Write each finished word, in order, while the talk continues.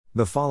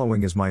The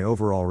following is my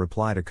overall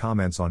reply to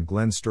comments on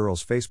Glenn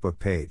Sturrell's Facebook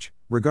page,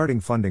 regarding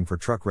funding for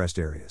truck rest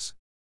areas.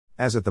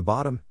 As at the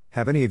bottom,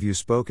 have any of you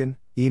spoken,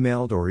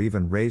 emailed or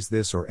even raised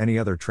this or any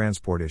other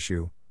transport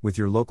issue, with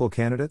your local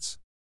candidates?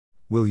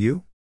 Will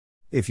you?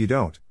 If you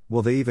don't,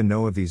 will they even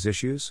know of these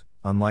issues?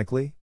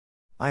 Unlikely.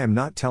 I am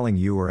not telling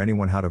you or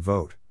anyone how to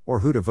vote,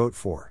 or who to vote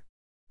for.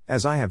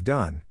 As I have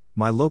done,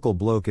 my local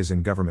bloke is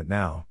in government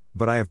now,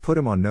 but I have put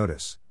him on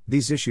notice,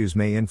 these issues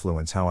may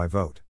influence how I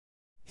vote.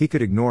 He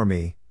could ignore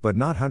me, but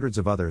not hundreds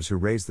of others who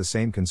raise the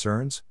same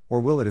concerns,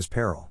 or will at his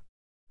peril.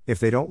 If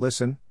they don't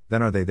listen,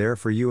 then are they there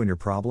for you and your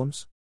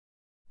problems?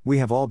 We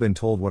have all been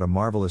told what a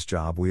marvelous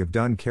job we have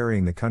done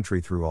carrying the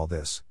country through all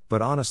this,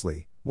 but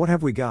honestly, what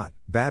have we got?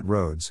 Bad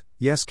roads.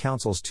 Yes,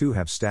 councils too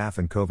have staff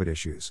and COVID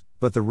issues,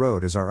 but the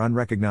road is our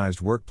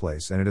unrecognized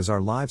workplace and it is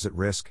our lives at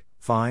risk.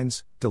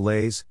 Fines,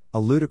 delays, a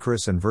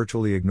ludicrous and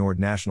virtually ignored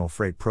national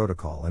freight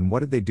protocol, and what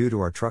did they do to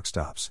our truck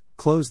stops?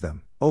 Close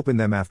them, open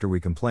them after we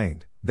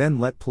complained, then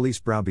let police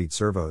browbeat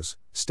servos,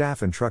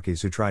 staff and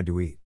truckies who tried to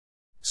eat.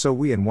 So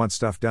we want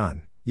stuff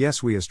done.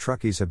 Yes, we as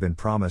truckies have been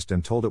promised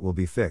and told it will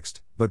be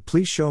fixed, but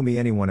please show me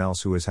anyone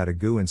else who has had a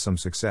go and some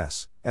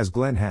success, as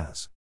Glenn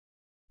has.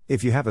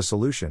 If you have a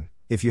solution,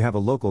 if you have a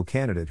local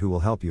candidate who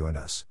will help you and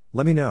us,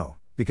 let me know,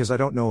 because I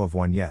don't know of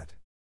one yet.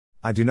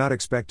 I do not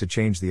expect to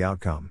change the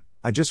outcome.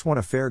 I just want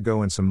a fair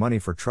go and some money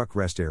for truck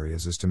rest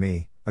areas is to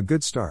me a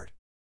good start.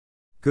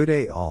 Good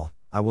day all.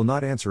 I will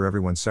not answer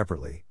everyone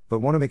separately, but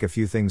want to make a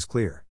few things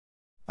clear.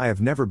 I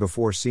have never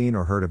before seen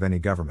or heard of any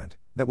government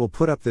that will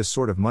put up this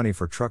sort of money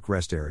for truck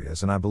rest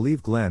areas, and I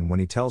believe Glenn when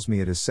he tells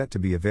me it is set to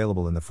be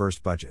available in the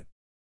first budget.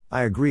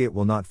 I agree it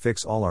will not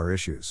fix all our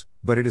issues,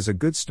 but it is a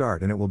good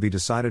start and it will be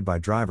decided by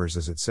drivers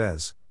as it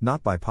says,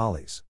 not by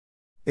pollies.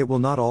 It will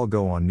not all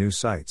go on new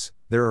sites.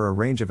 There are a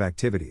range of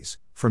activities,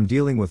 from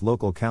dealing with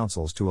local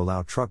councils to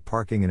allow truck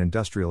parking in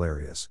industrial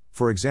areas,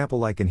 for example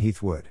like in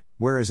Heathwood,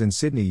 whereas in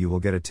Sydney you will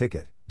get a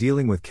ticket,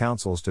 dealing with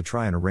councils to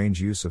try and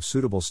arrange use of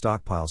suitable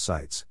stockpile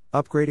sites,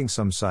 upgrading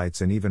some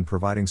sites and even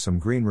providing some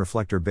green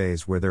reflector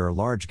bays where there are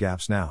large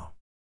gaps now.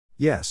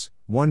 Yes,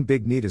 one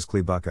big need is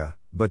Clebucca,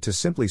 but to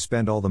simply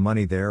spend all the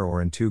money there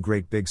or in two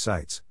great big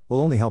sites, will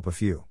only help a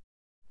few.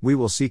 We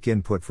will seek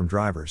input from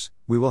drivers,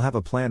 we will have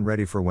a plan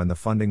ready for when the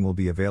funding will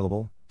be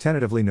available,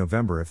 tentatively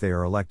November if they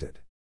are elected.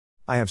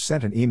 I have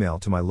sent an email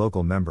to my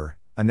local member,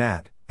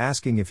 Anat,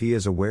 asking if he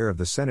is aware of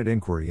the Senate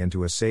inquiry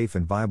into a safe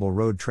and viable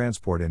road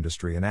transport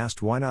industry and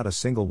asked why not a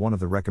single one of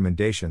the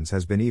recommendations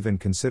has been even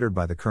considered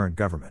by the current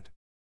government.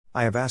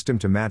 I have asked him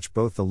to match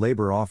both the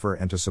labor offer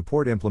and to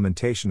support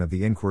implementation of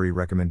the inquiry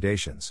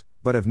recommendations,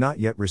 but have not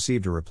yet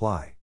received a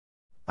reply.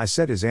 I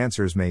said his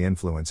answers may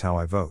influence how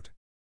I vote.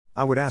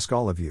 I would ask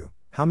all of you,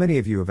 how many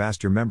of you have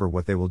asked your member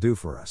what they will do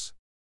for us?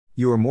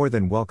 You are more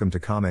than welcome to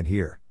comment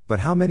here, but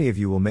how many of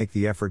you will make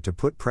the effort to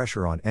put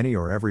pressure on any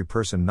or every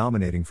person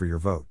nominating for your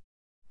vote?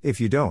 If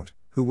you don't,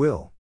 who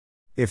will?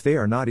 If they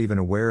are not even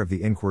aware of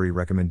the inquiry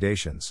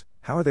recommendations,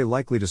 how are they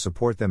likely to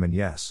support them? And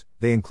yes,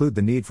 they include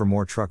the need for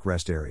more truck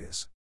rest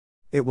areas.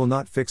 It will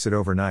not fix it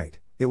overnight,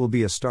 it will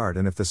be a start,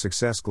 and if the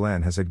success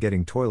Glenn has had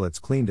getting toilets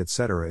cleaned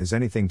etc. is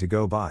anything to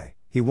go by,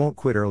 he won't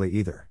quit early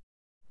either.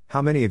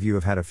 How many of you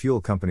have had a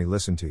fuel company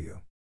listen to you?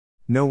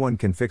 No one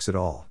can fix it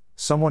all,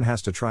 someone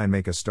has to try and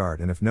make a start,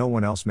 and if no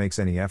one else makes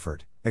any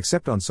effort,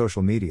 except on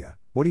social media,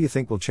 what do you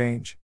think will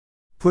change?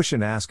 Push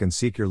and ask and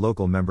seek your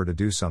local member to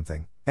do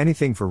something,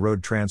 anything for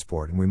road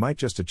transport, and we might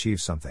just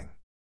achieve something.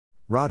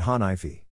 Rod Hanifi.